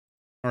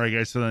All right,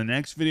 guys. So the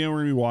next video we're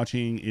gonna be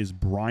watching is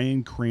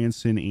Bryan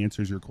Cranston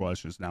answers your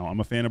questions. Now, I'm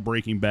a fan of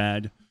Breaking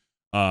Bad,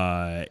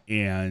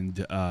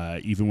 and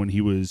even when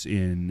he was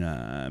in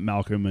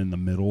Malcolm in the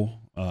Middle,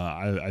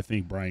 I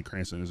think Bryan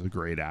Cranston is a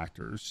great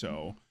actor.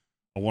 So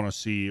I want to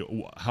see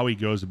how he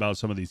goes about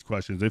some of these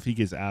questions if he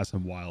gets asked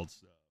some wild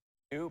stuff.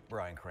 You,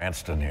 Bryan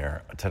Cranston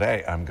here.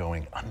 Today, I'm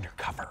going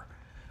undercover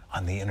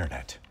on the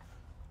internet.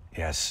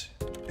 Yes,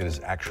 it is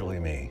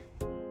actually me.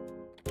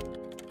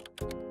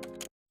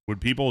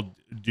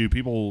 Do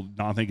people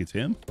not think it's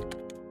him?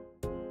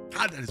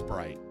 God, that is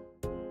bright.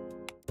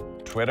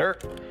 Twitter.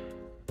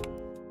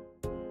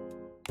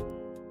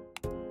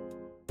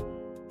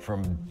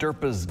 From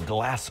Derpa's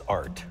Glass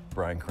Art,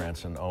 Bryan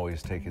Cranston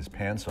always take his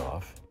pants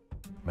off.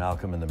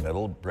 Malcolm in the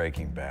Middle,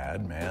 Breaking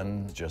Bad,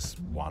 man just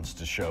wants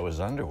to show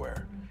his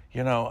underwear.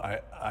 You know,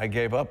 I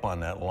gave up on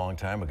that a long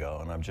time ago,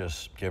 and I'm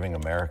just giving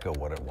America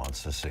what it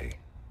wants to see,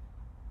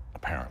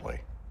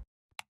 apparently.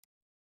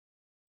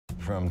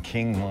 From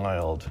King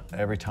Mild,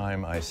 every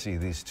time I see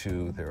these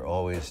two, they're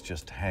always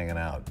just hanging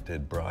out.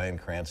 Did Bryan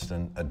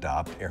Cranston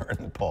adopt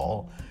Aaron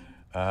Paul?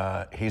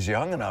 He's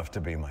young enough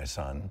to be my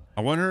son.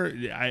 I wonder,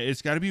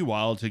 it's got to be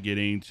wild to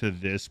getting to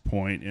this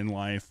point in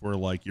life where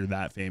like you're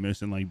that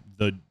famous and like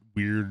the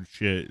weird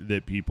shit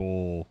that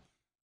people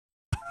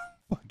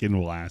fucking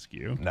will ask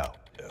you. No,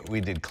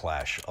 we did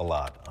clash a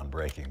lot on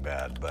Breaking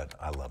Bad, but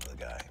I love the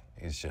guy.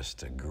 He's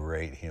just a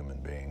great human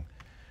being.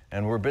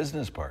 And we're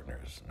business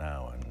partners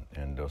now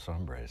in Dos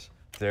Hombres.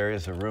 There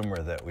is a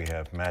rumor that we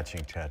have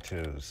matching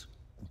tattoos,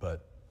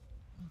 but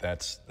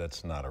that's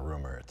not a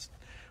rumor.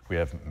 We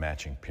have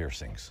matching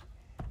piercings.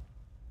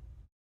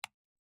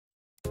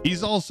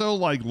 He's also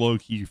like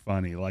low-key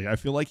funny. Like I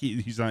feel like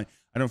he's not,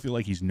 I don't feel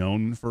like he's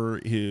known for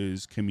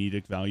his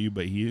comedic value,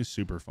 but he is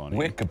super funny.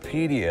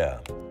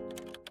 Wikipedia.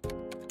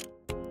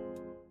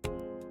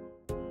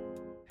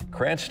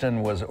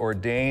 Cranston was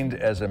ordained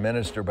as a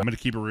minister by... I'm going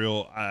to keep it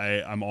real.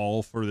 I'm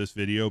all for this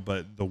video,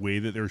 but the way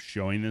that they're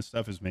showing this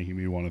stuff is making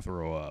me want to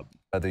throw up.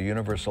 At the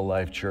Universal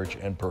Life Church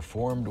and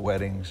performed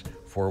weddings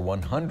for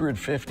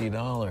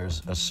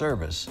 $150 a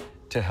service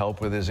to help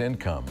with his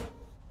income.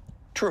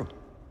 True.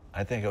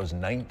 I think I was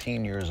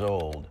 19 years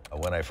old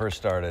when I first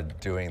started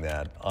doing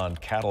that on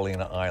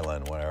Catalina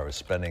Island when I was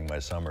spending my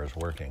summers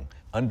working.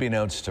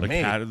 Unbeknownst to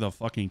me... The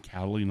fucking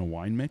Catalina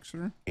wine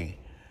mixer?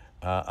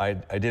 I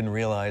didn't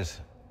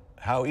realize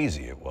how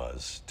easy it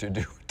was to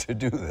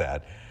do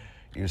that.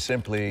 You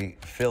simply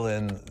fill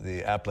in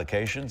the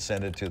application,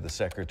 send it to the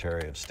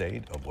Secretary of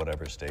State of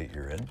whatever state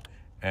you're in,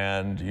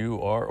 and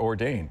you are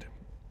ordained.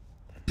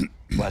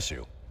 Bless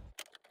you.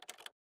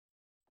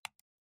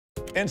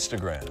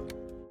 Instagram.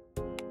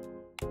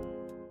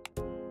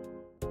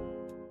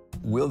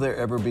 Will there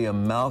ever be a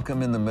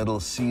Malcolm in the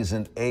Middle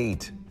season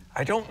 8?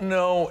 I don't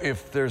know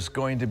if there's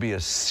going to be a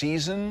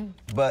season,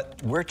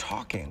 but we're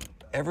talking.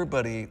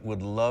 Everybody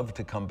would love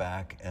to come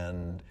back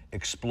and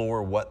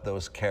explore what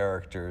those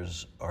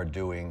characters are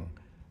doing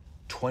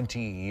 20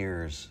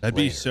 years That'd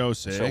later. Be so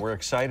sick. So we're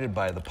excited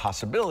by the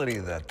possibility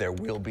that there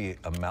will be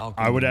a Malcolm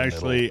I would in the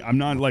actually, Middle I'm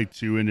not like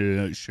too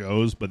into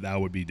shows, but that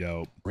would be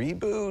dope.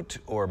 reboot,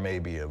 or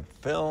maybe a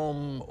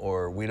film,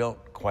 or we don't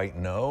quite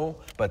know,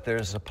 but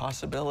there's a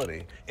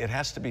possibility. It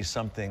has to be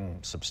something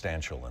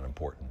substantial and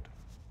important.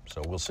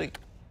 So we'll see.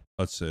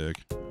 That's sick.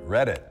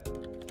 Reddit.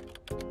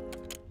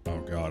 Oh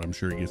God, I'm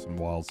sure you get some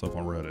wild stuff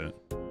on Reddit.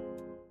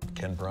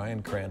 Can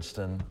Bryan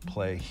Cranston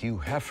play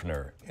Hugh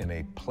Hefner in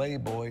a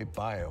Playboy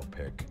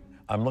biopic?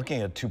 I'm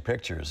looking at two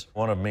pictures,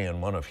 one of me and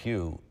one of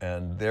Hugh,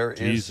 and there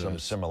is some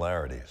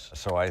similarities.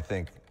 So I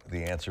think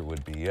the answer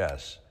would be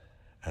yes.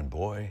 And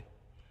boy,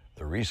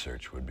 the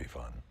research would be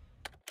fun.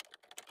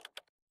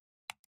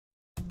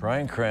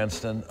 Bryan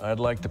Cranston, I'd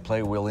like to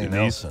play Willie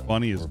Nelson.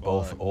 Funny as We're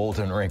both old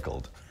and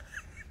wrinkled.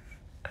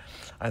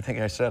 I think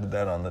I said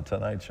that on The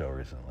Tonight Show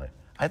recently.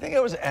 I think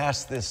I was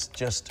asked this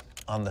just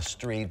on the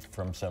street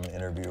from some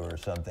interview or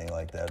something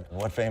like that.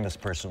 What famous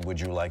person would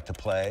you like to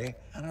play?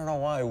 I don't know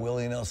why,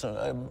 Willie Nelson.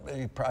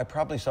 I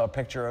probably saw a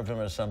picture of him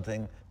or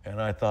something,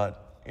 and I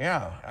thought,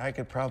 yeah, I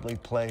could probably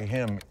play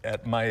him.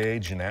 At my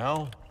age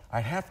now,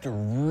 I have to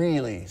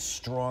really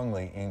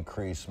strongly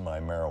increase my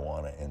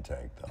marijuana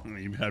intake, though.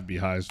 You had to be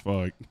high as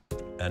fuck.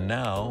 And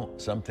now,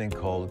 something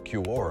called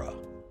Quora.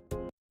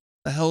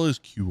 The hell is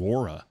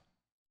Quora?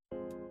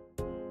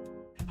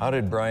 How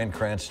did Bryan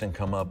Cranston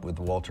come up with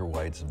Walter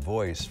White's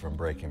voice from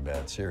Breaking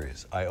Bad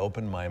series? I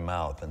opened my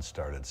mouth and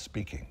started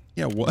speaking.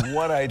 Yeah, what?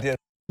 What I did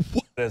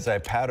is I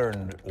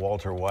patterned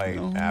Walter White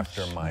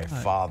after my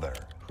father,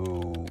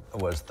 who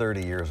was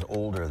 30 years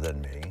older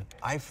than me.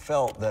 I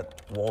felt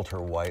that Walter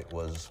White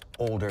was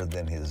older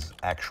than his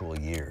actual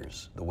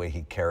years, the way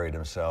he carried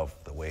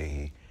himself, the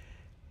way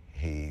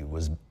he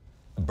was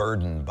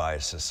burdened by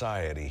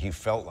society. He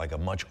felt like a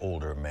much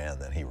older man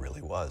than he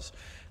really was.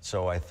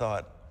 So I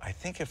thought, I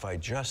think if I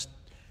just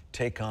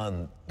take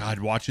on... God,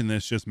 watching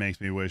this just makes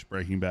me wish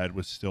Breaking Bad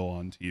was still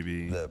on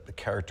TV. The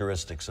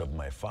characteristics of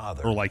my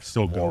father. Or like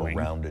still more going.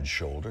 Rounded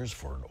shoulders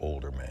for an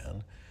older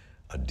man,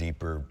 a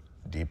deeper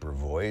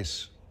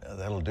voice,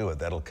 That'll do it.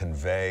 That'll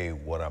convey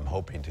what I'm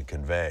hoping to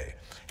convey.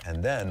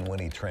 And then when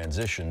he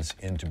transitions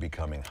into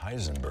becoming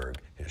Heisenberg,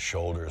 his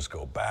shoulders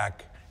go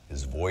back,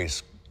 his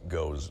voice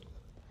goes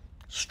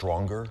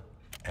stronger,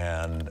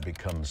 and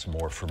becomes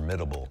more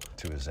formidable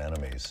to his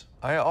enemies.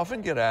 I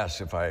often get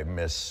asked if I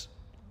miss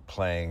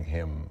playing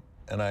him,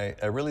 and I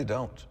really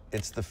don't.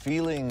 It's the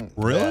feeling.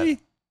 Really?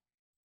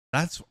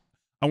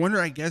 I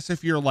wonder, I guess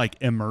if you're like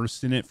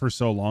immersed in it for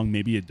so long,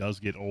 maybe it does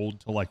get old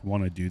to like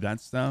want to do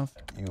that stuff.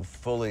 You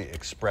fully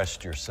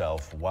expressed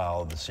yourself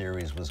while the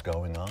series was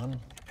going on,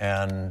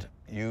 and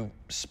you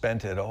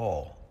spent it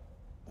all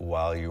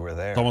while you were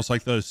there. It's almost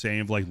like the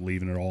saying of like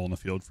leaving it all on the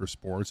field for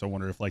sports. I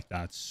wonder if like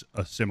that's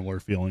a similar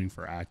feeling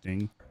for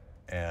acting.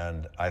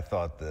 And I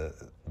thought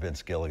that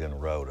Vince Gilligan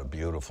wrote a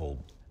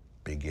beautiful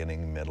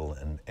beginning, middle,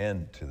 and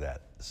end to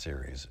that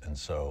series. And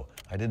so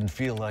I didn't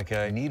feel like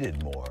I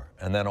needed more.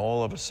 And then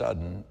all of a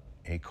sudden,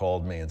 he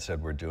called me and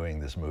said, we're doing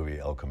this movie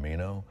El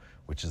Camino,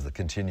 which is the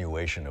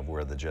continuation of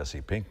where the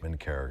Jesse Pinkman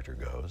character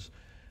goes.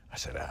 I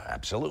said,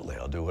 absolutely,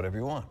 I'll do whatever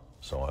you want.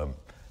 So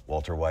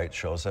Walter White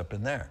shows up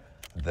in there.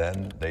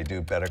 Then they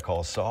do Better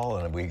Call Saul,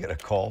 and we get a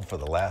call for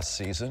the last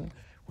season.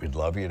 We'd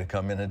love you to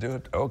come in and do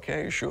it.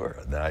 Okay, sure.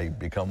 Then I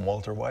become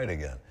Walter White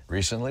again.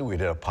 Recently, we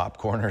did a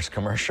Popcorners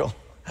commercial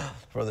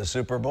for the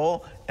Super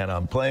Bowl, and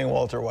I'm playing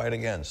Walter White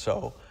again.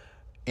 So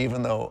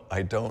even though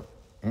I don't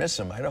miss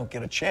him, I don't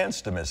get a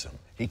chance to miss him.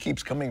 He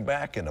keeps coming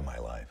back into my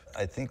life.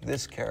 I think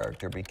this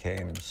character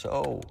became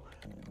so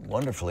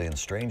wonderfully and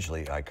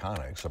strangely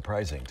iconic,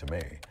 surprising to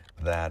me,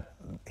 that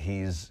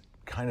he's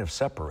kind of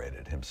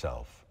separated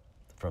himself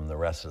from the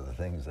rest of the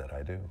things that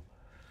I do.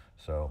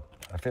 So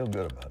I feel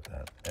good about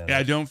that. And yeah,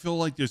 I don't feel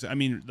like there's, I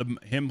mean,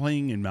 him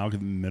playing in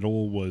Malcolm in the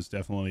Middle was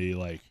definitely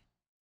like,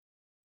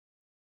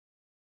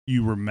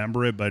 you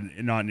remember it, but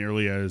not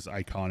nearly as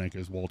iconic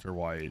as Walter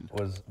White.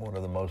 Was one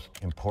of the most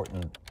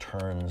important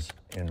turns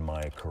in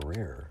my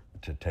career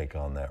to take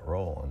on that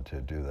role and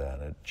to do that.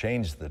 It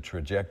changed the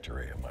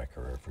trajectory of my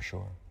career for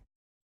sure.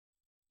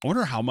 I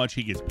wonder how much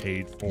he gets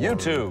paid for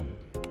YouTube.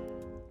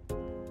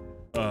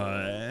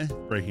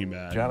 Breaking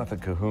Bad. Jonathan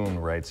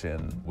Cahoon writes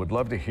in, would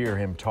love to hear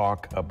him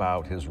talk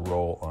about his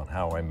role on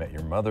How I Met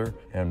Your Mother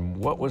and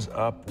what was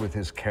up with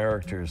his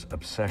character's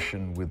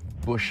obsession with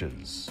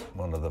bushes,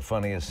 one of the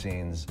funniest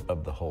scenes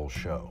of the whole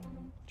show.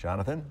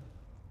 Jonathan?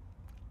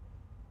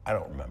 I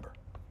don't remember.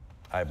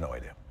 I have no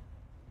idea.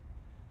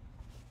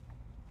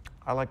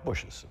 I like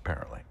bushes,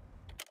 apparently.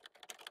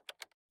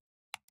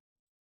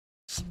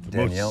 The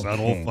Danielle most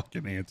subtle King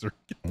fucking answer.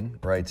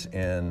 Writes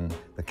in,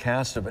 the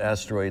cast of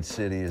Asteroid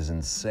City is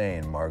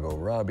insane. Margot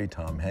Robbie,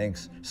 Tom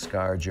Hanks,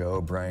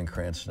 ScarJo, Bryan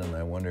Cranston.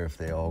 I wonder if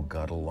they all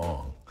got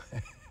along.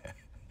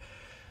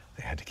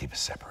 They had to keep us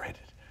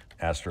separated.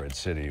 Asteroid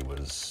City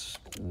was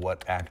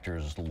what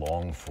actors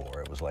long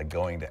for. It was like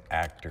going to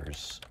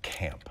actors'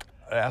 camp.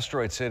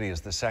 Asteroid City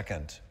is the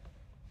second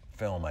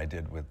film I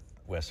did with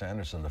Wes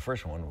Anderson. The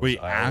first one was Wait,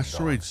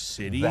 Asteroid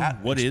City? What is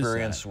that? That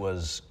experience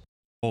was...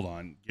 Hold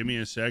on, give me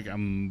a sec.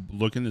 I'm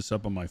looking this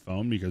up on my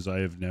phone because I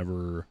have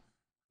never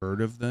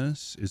heard of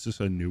this. Is this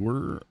a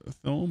newer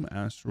film,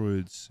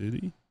 Asteroid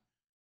City?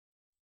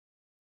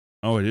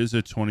 Oh, it is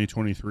a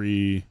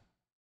 2023.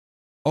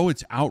 Oh,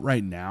 it's out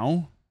right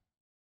now?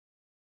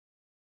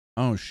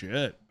 Oh,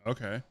 shit.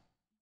 Okay.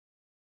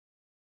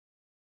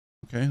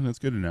 Okay, that's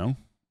good to know.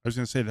 I was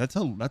going to say, that's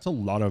a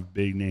lot of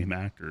big name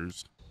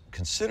actors.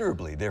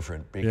 Considerably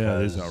different because yeah,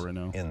 it is out right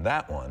now. In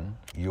that one,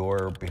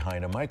 you're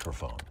behind a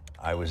microphone.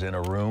 I was in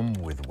a room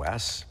with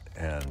Wes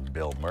and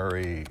Bill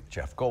Murray,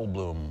 Jeff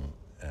Goldblum,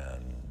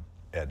 and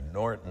Ed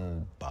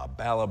Norton, Bob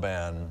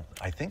Balaban.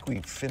 I think we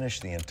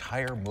finished the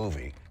entire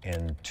movie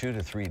in 2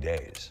 to 3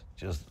 days.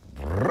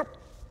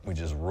 We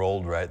just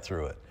rolled right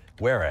through it.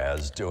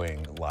 Whereas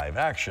doing live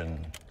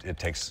action, it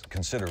takes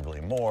considerably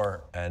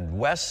more. And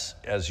Wes,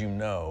 as you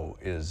know,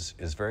 is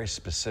very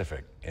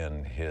specific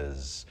in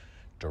his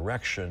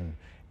direction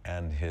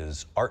and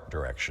his art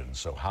direction.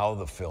 So how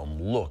the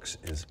film looks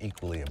is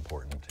equally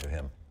important to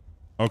him.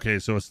 Okay,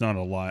 so it's not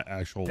a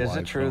actual live Is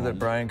it true film. that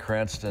Bryan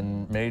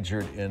Cranston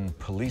majored in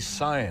police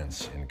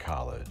science in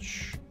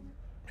college?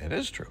 It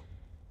is true.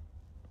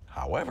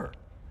 However,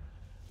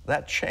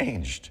 that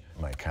changed.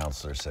 My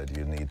counselor said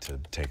you need to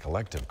take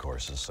elective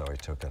courses, so I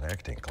took an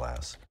acting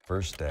class.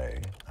 First day,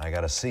 I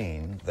got a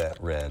scene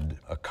that read,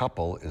 a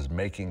couple is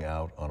making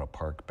out on a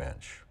park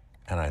bench.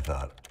 And I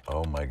thought,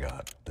 oh my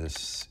God,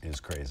 this is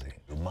crazy.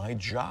 My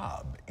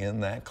job in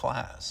that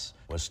class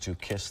was to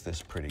kiss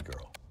this pretty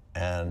girl.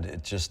 And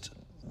it just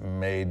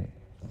made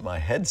my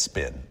head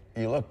spin.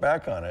 You look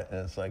back on it and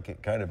it's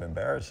like kind of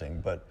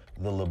embarrassing, but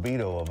the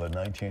libido of a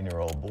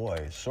 19-year-old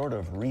boy sort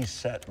of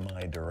reset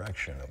my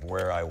direction of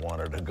where I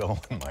wanted to go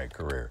in my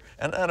career.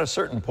 And at a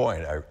certain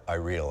point, I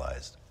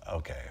realized,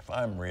 okay, if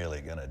I'm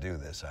really gonna do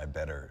this, I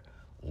better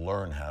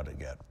learn how to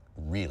get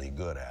really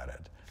good at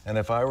it. And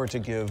if I were to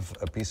give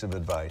a piece of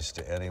advice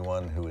to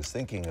anyone who is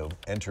thinking of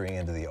entering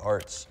into the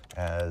arts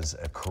as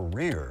a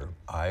career,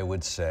 I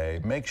would say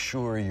make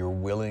sure you're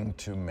willing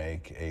to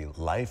make a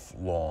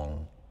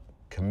lifelong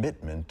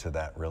commitment to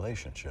that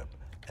relationship.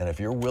 And if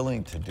you're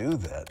willing to do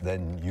that,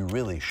 then you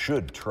really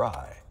should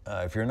try.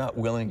 If you're not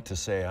willing to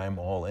say, I'm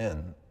all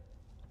in,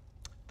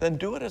 then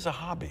do it as a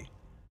hobby.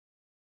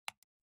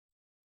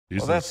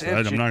 Well, that's it.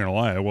 I'm not going to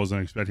lie. I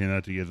wasn't expecting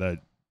that to get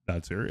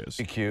that serious.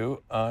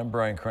 GQ, I'm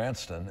Bryan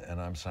Cranston, and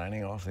I'm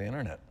signing off the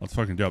internet. That's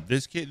fucking dope.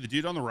 This kid, the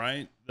dude on the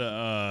right,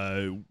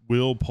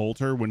 Will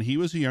Poulter, when he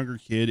was a younger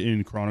kid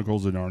in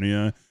Chronicles of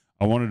Narnia,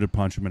 I wanted to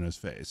punch him in his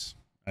face.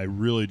 I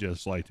really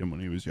just liked him when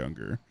he was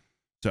younger.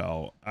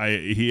 So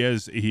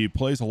he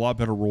plays a lot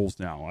better roles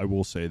now. I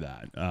will say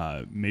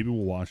that. Maybe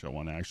we'll watch that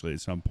one actually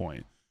at some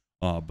point.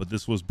 But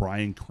this was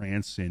Bryan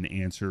Cranston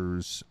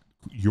answers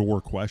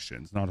your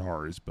questions, not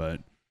ours.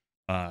 But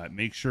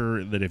make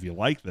sure that if you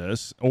like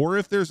this, or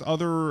if there's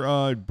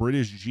other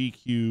British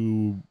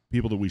GQ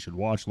people that we should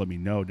watch, let me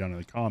know down in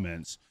the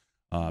comments.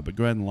 But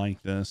go ahead and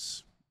like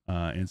this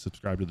and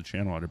subscribe to the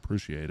channel. I'd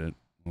appreciate it.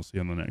 We'll see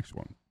you on the next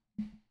one.